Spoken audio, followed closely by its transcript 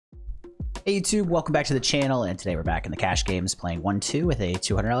Hey YouTube, welcome back to the channel, and today we're back in the cash games playing 1-2 with a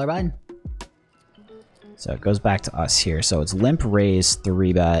 $200 bind. So it goes back to us here. So it's limp raise,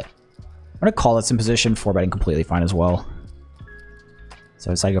 3-bet. I'm going to call this in position, 4-betting completely fine as well.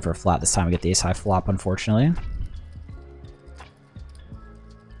 So I decided to go for a flat this time. We get the ace high flop, unfortunately.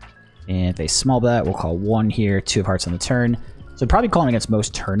 And if they small bet, we'll call 1 here, 2 of hearts on the turn. So probably calling against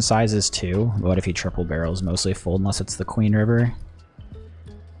most turn sizes too. What if he triple barrels? Mostly fold unless it's the queen river.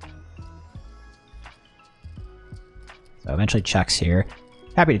 So eventually checks here.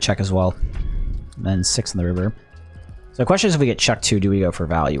 Happy to check as well. And then 6 in the river. So the question is, if we get check 2, do we go for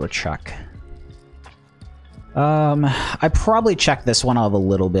value or check? I probably check this one. I'll have a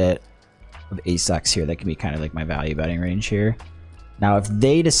little bit of ace-x here. That can be kind of like my value betting range here. Now, if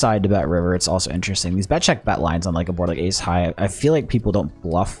they decide to bet river, it's also interesting. These bet check bet lines on like a board like ace high, I feel like people don't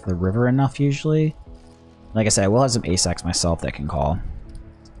bluff the river enough usually. Like I said, I will have some ace-x myself that can call.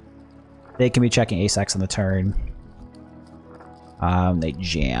 They can be checking ace-x on the turn. They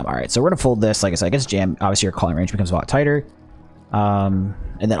jam. All right, so we're gonna fold this. Like I said, I guess jam. Obviously, your calling range becomes a lot tighter. And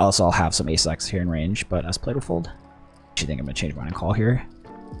then also I'll have some ace-x here in range, but as played will fold. I actually think I'm gonna change mine and call here,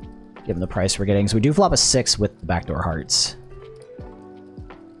 given the price we're getting. So we do flop a 6 with the backdoor hearts.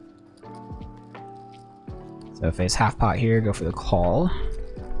 So face half pot here, go for the call.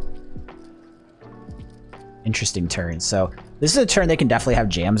 Interesting turn. So this is a turn they can definitely have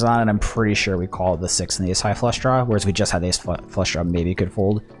jams on, and I'm pretty sure we call the 6 and the ace high flush draw, whereas we just had the ace flush draw, maybe could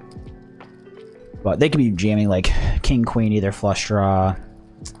fold. But they could be jamming like king queen, either flush draw,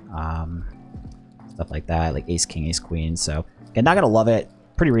 stuff like that, like ace king, ace queen. So again, not gonna love it.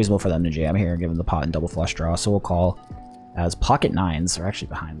 Pretty reasonable for them to jam here, given the pot and double flush draw. So we'll call as pocket 9s. We're actually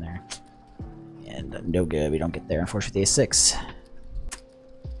behind there, and no good. We don't get there, unfortunately. Ace 6.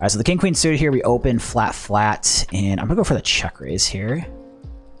 All right, so the king queen suited here, we open flat flat, and I'm gonna go for the check raise here.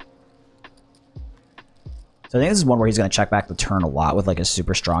 So I think this is one where he's gonna check back the turn a lot with like his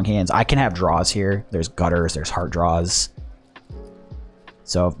super strong hands. I can have draws here. There's gutters, there's heart draws.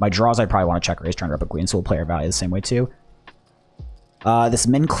 So if my draws, I probably want to check raise, turn up a queen, so we'll play our value the same way too. This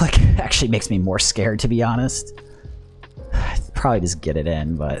min click actually makes me more scared, to be honest. I'd probably just get it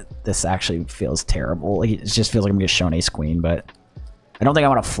in, but this actually feels terrible. It just feels like I'm gonna get shown ace queen, but I don't think I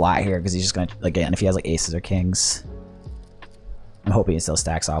want to flat here because he's just going to, again, if he has like aces or kings, I'm hoping he still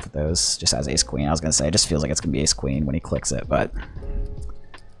stacks off with those. Just has ace queen. I was going to say, it just feels like it's going to be ace queen when he clicks it, but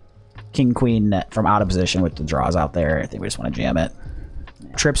king queen from out of position with the draws out there. I think we just want to jam it.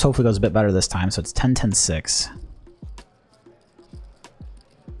 Trips hopefully goes a bit better this time, so it's 10-10-6.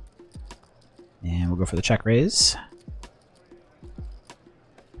 And we'll go for the check raise.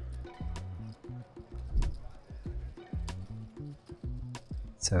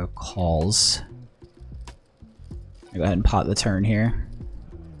 So calls. I'll go ahead and pot the turn here.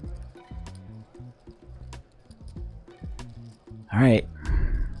 All right.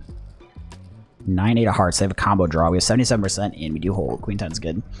 9-8 of hearts. They have a combo draw. We have 77%, and we do hold. Queen 10's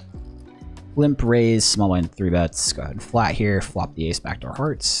good. Limp raise, small blind 3 bets. Go ahead and flat here. Flop the ace backdoor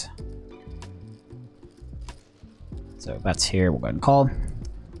hearts. So bets here. We'll go ahead and call.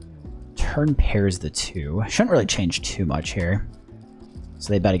 Turn pairs the 2. Shouldn't really change too much here.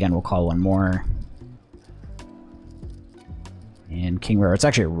 So they bet again, we'll call 1 more. And king river, it's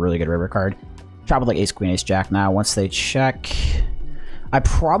actually a really good river card. Chop with like ace queen, ace jack now. Once they check, I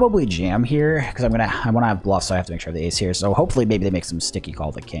probably jam here because I want to have bluff, so I have to make sure I have the ace here. So hopefully maybe they make some sticky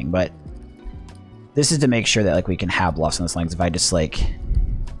call with the king, but this is to make sure that like we can have bluffs on this line. If I just like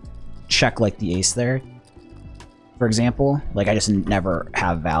check like the ace there, for example, like I just never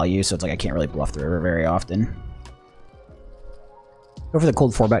have value, so it's like I can't really bluff the river very often. Go for the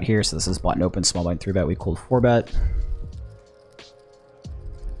cold 4-bet here. So this is button open, small blind 3-bet. We cold 4-bet.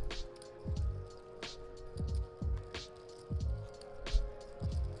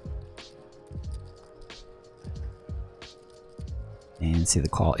 And see the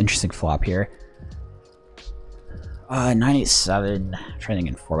call. Interesting flop here. 9-8-7. Trying to think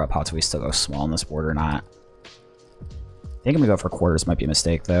in 4-bet pots, we still go small on this board or not. I think I'm gonna go for quarters. Might be a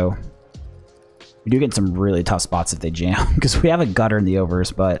mistake though. We do get some really tough spots if they jam, because we have a gutter in the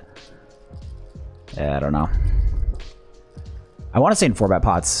overs, but yeah, I don't know. I want to say in 4-bet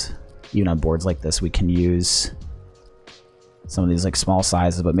pots, even on boards like this, we can use some of these like small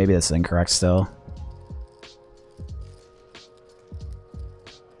sizes, but maybe that's incorrect still.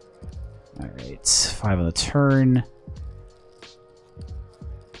 All right, 5 on the turn.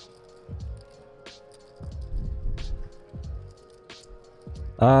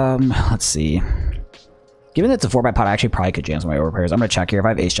 Let's see. Given that it's a 4-bet pot, I actually probably could jam some of my overpairs. I'm going to check here. If I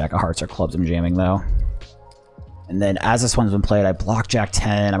have ace jack of hearts or clubs, I'm jamming though. And then as this one's been played, I block Jack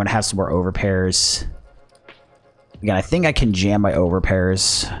 10. I'm going to have some more overpairs. Again, I think I can jam my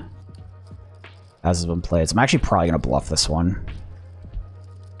overpairs as it's been played. So I'm actually probably going to bluff this one.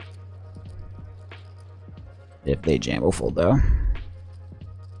 If they jam, we'll fold though.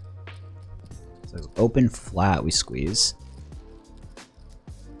 So open flat, we squeeze.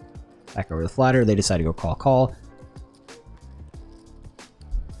 Back over the flatter, they decide to go call.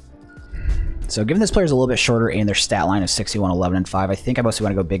 So given this player's a little bit shorter and their stat line of 61, 11, and 5, I think I mostly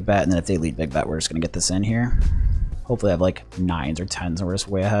want to go big bet, and then if they lead big bet, we're just going to get this in here. Hopefully I have like 9s or 10s and we're just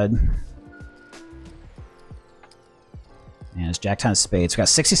way ahead. And it's Jack 10 of spades. We got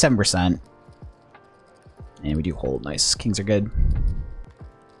 67%. And we do hold. Nice. Kings are good.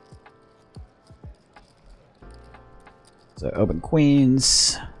 So open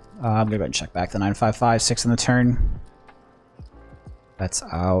queens. I'm going to go ahead and check back the 9-5-5, 6 on the turn. That's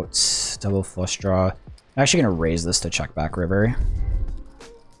out. Double flush draw. I'm actually going to raise this to check back river.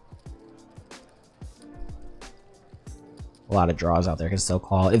 A lot of draws out there can still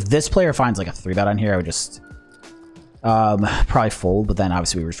call. If this player finds like a 3-bet on here, I would just probably fold, but then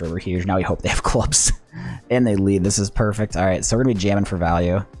obviously we were river huge. Now we hope they have clubs and they lead. This is perfect. All right, so we're going to be jamming for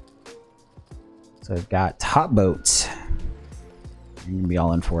value. So we've got top boat. I'm going to be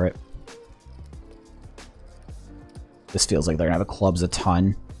all in for it. This feels like they're going to have a clubs a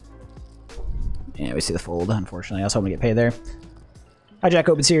ton. And we see the fold, unfortunately. I was hoping to get paid there. Hijack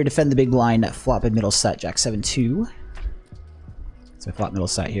opens here, defend the big blind, flop in middle set, Jack 7-2. So flop middle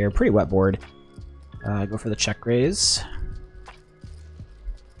set here, pretty wet board. Go for the check raise.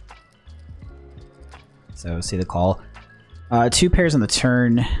 So see the call. 2 pairs on the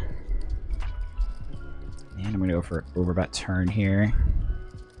turn. And I'm going to go for overbet turn here.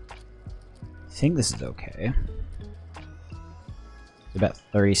 I think this is okay. Bet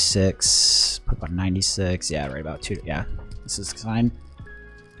 36, put about 96. Yeah, right about 2. Yeah, this is fine.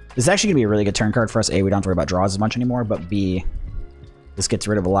 This is actually going to be a really good turn card for us. A, we don't have to worry about draws as much anymore, but B, this gets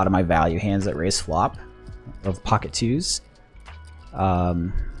rid of a lot of my value hands that raise flop of pocket 2s.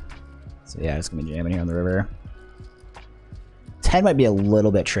 So yeah, it's going to be jamming here on the river. 10 might be a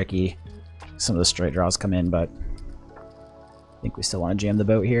little bit tricky. Some of the straight draws come in, but I think we still want to jam the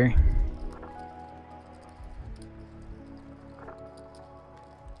boat here.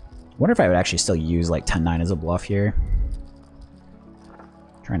 Wonder if I would actually still use like 10-9 as a bluff here.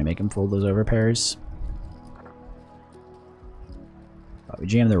 Trying to make him fold those over pairs. But we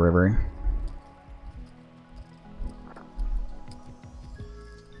jam the river.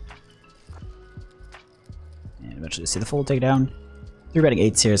 And eventually see the fold take down. 3-betting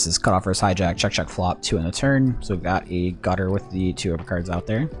 8s here. This is cut off first hijack, check, check, flop, 2 in the turn. So we've got a gutter with the 2 overcards out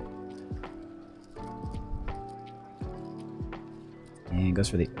there. And goes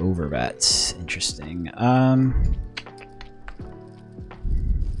for the overbet. Interesting.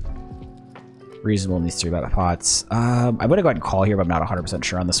 Reasonable in these 3-bet pots. I'm going to go ahead and call here, but I'm not 100%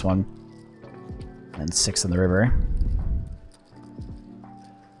 sure on this one. And 6 on the river.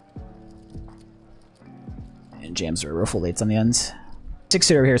 And jams the river, full 8s on the ends.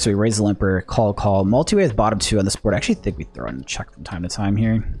 6 over here, so we raise the limper, call. Multi-way with bottom 2 on this board. I actually think we throw in a check from time to time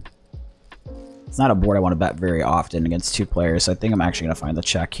here. It's not a board I want to bet very often against 2 players, so I think I'm actually going to find the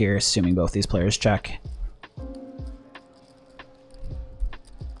check here, assuming both these players check.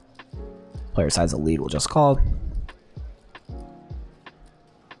 Player decides the lead, we'll just call.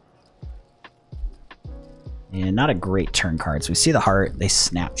 And not a great turn card, so we see the heart, they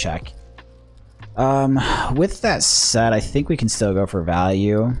snap check. With that said, I think we can still go for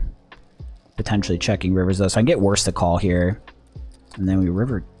value. Potentially checking rivers though, so I can get worse to call here. And then we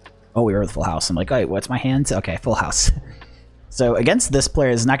river... Oh, we were with full house. I'm like, oh, what's my hand? Okay, full house. So against this player,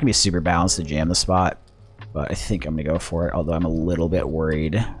 it's not going to be super balanced to jam the spot. But I think I'm going to go for it, although I'm a little bit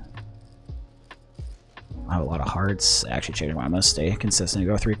worried. I have a lot of hearts. I actually changed my mind. I'm going to stay consistent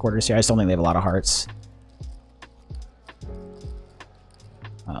and go 3/4 here. I just don't think they have a lot of hearts.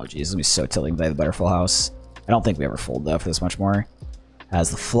 Oh, geez. This is going to be so tilting if they have a better full house. I don't think we ever fold, though, for this much more.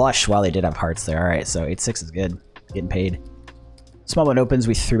 As the flush, while they did have hearts there. All right, so 8-6 is good. Getting paid. Small blind opens,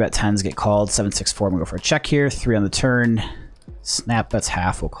 we 3-bet 10s, get called. 7-6-4, I'm gonna go for a check here. 3 on the turn. Snap bets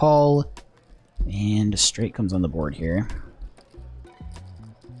half, we'll call. And a straight comes on the board here.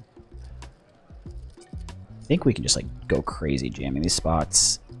 I think we can just like go crazy jamming these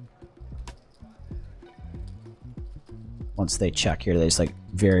spots. Once they check here, they just like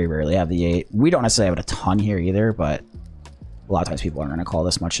very rarely have the 8. We don't necessarily have a ton here either, but a lot of times people aren't gonna call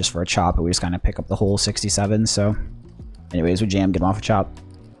this much just for a chop, but we just kind of pick up the whole 67, so... Anyways, we jam, get them off a chop.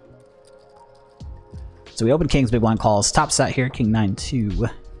 So we open kings, big blind calls. Top set here, king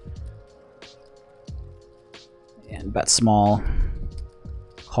 9-2. And bet small.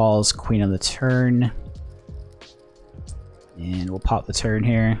 Calls queen on the turn. And we'll pop the turn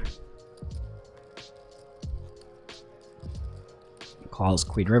here. Calls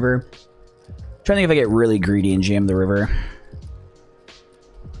queen river. Trying to think if I get really greedy and jam the river.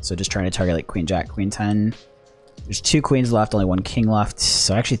 So just trying to target like queen jack, queen 10. There's 2 queens left, only 1 king left.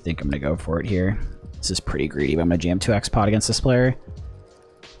 So I actually think I'm going to go for it here. This is pretty greedy, but I'm going to jam 2x pot against this player.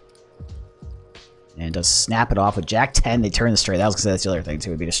 And does snap it off with jack 10. They turn the straight. That was because that's the other thing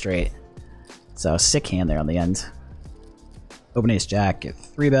too, would be the straight. So sick hand there on the end. Open ace jack, get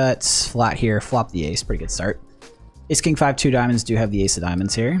 3 bets. Flat here, flop the ace. Pretty good start. Ace king 5, 2 diamonds. Do have the ace of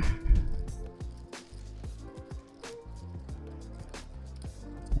diamonds here.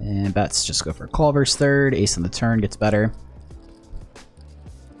 And bets just go for a call versus third. Ace on the turn gets better.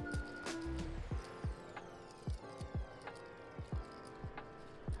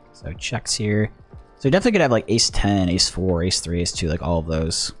 So checks here. So you definitely could have like ace 10, ace 4, ace 3, ace 2, like all of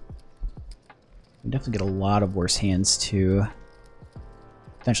those. You definitely get a lot of worse hands to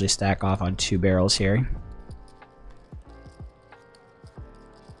potentially stack off on 2 barrels here.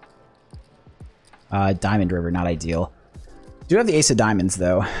 Diamond river, not ideal. Do have the ace of diamonds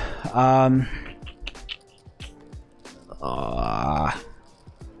though.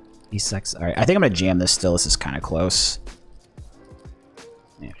 E6. All right, I think I'm gonna jam this still. This is kind of close.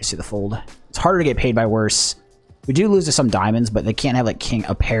 Yeah, you see the fold. It's harder to get paid by worse. We do lose to some diamonds, but they can't have like king,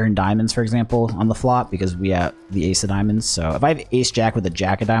 a pair in diamonds, for example, on the flop because we have the ace of diamonds. So if I have ace jack with a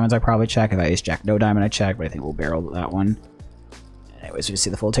jack of diamonds, I probably check. If I have ace jack no diamond, I check. But I think we'll barrel that one. Anyways, we just see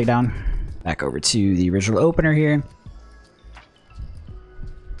the fold takedown. Back over to the original opener here.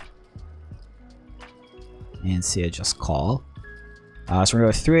 And see it just call. So we're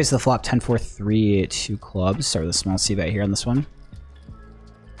going to go 3 ways to the flop, 10, 4, 3, 2 clubs. Start with a small c bet here on this one.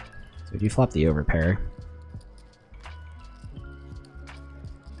 So we do flop the overpair.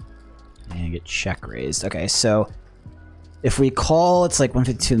 And get check raised. Okay, so if we call, it's like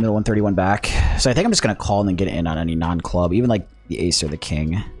 152 in the middle, 131 back. So I think I'm just going to call and then get in on any non-club, even like the ace or the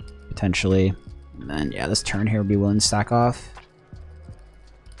king, potentially. And then, yeah, this turn here would be willing to stack off.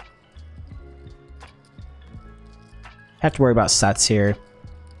 Have to worry about sets here.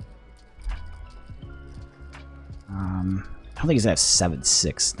 I don't think he's gonna have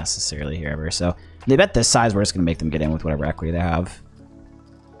 7-6 necessarily here ever. So if they bet this size, we're just gonna make them get in with whatever equity they have.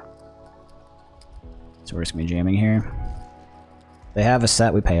 So we're just gonna be jamming here. If they have a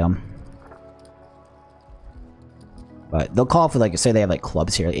set, we pay them. But they'll call for like, say they have like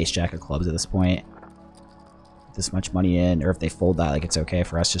clubs here, like ace jack of clubs at this point. This much money in, or if they fold that, like it's okay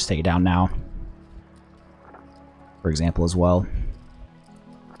for us to just take it down now. For example, as well.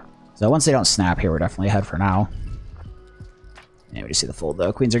 So once they don't snap here, we're definitely ahead for now. And we just see the fold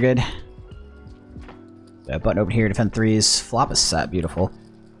though. Queens are good. So button open here, defend 3s. Flop is set, beautiful.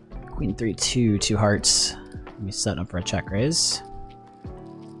 Queen 3, 2, 2 hearts. We setting up for a check raise.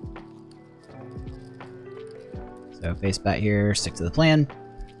 So face bet here, stick to the plan.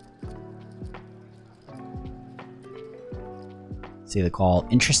 See the call.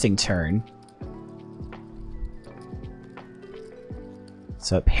 Interesting turn.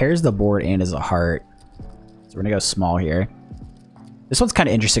 So it pairs the board and as a heart. So we're gonna go small here. This one's kind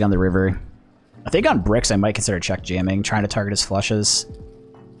of interesting on the river. I think on bricks I might consider check jamming, trying to target his flushes.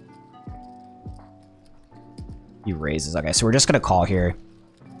 He raises. Okay, so we're just gonna call here.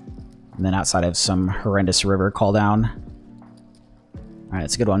 And then outside of some horrendous river, call down. Alright,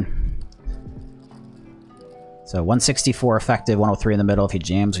 that's a good one. So 164 effective, 103 in the middle. If he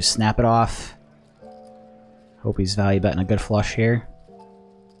jams, we snap it off. Hope he's value betting a good flush here.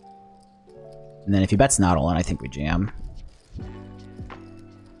 And then if he bets not all in, I think we jam.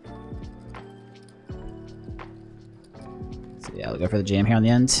 So yeah, we'll go for the jam here on the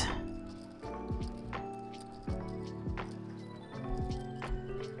end.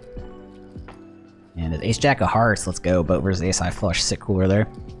 And it's ace jack of hearts, let's go. Boat versus ace high flush, sick cooler there.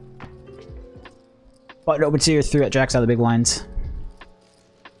 Button open to your 3 at jacks out of the big blinds.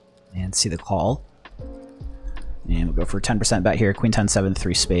 And see the call. And we'll go for a 10% bet here. Queen 10, 7,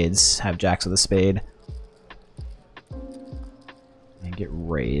 3 spades. Have jacks with a spade. And get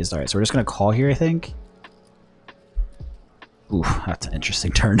raised. Alright, so we're just going to call here, I think. Ooh, that's an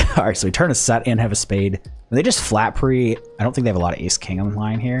interesting turn. Alright, so we turn a set and have a spade. When they just flat pre, I don't think they have a lot of ace-king on the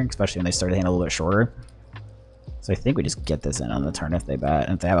line here, especially when they start the hand a little bit shorter. So I think we just get this in on the turn if they bet.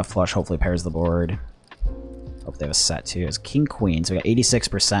 And if they have a flush, hopefully pairs the board. Hope they have a set too. It's king-queen, so we got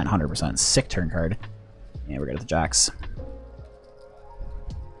 86%, 100%. Sick turn card. Yeah, we're good at the jacks.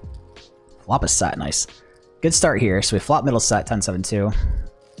 Flop a set, nice. Good start here. So we flop middle set, 10-7-2.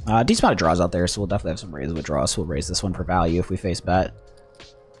 Decent amount of draws out there, so we'll definitely have some raises with draws. So we'll raise this one for value if we face bet.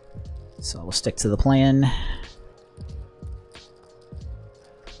 So we'll stick to the plan.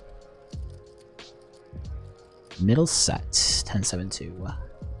 Middle set, 10-7-2.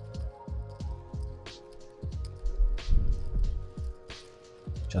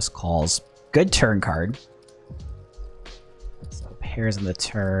 Just calls. Good turn card. So pairs in the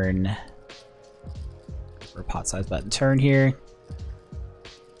turn. For pot size bet and turn here.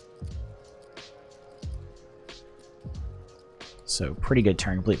 So pretty good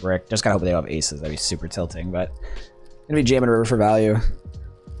turn, complete brick. Just gotta hope they don't have aces. That'd be super tilting, but gonna be jamming river for value.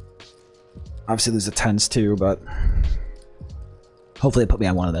 Obviously lose the tens too, but hopefully they put me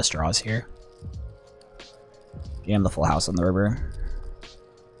on one of those draws here. Jam the full house on the river.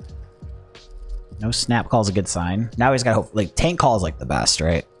 No snap call is a good sign. Now he's got hope. Like tank call is like the best,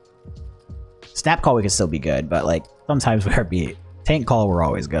 right? Snap call we can still be good, but like sometimes we are beat. Tank call we're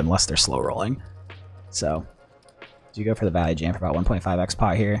always good unless they're slow rolling. So do you go for the value jam for about 1.5x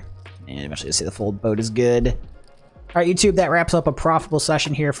pot here? And eventually you'll see the fold boat is good. All right, YouTube, that wraps up a profitable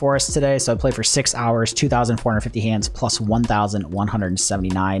session here for us today. So I played for 6 hours, 2,450 hands plus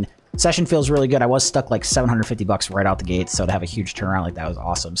 1,179. Session feels really good. I was stuck like 750 bucks right out the gate, so to have a huge turnaround like that was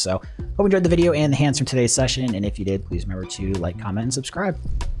awesome. So hope you enjoyed the video and the hands from today's session. And if you did, please remember to like, comment, and subscribe.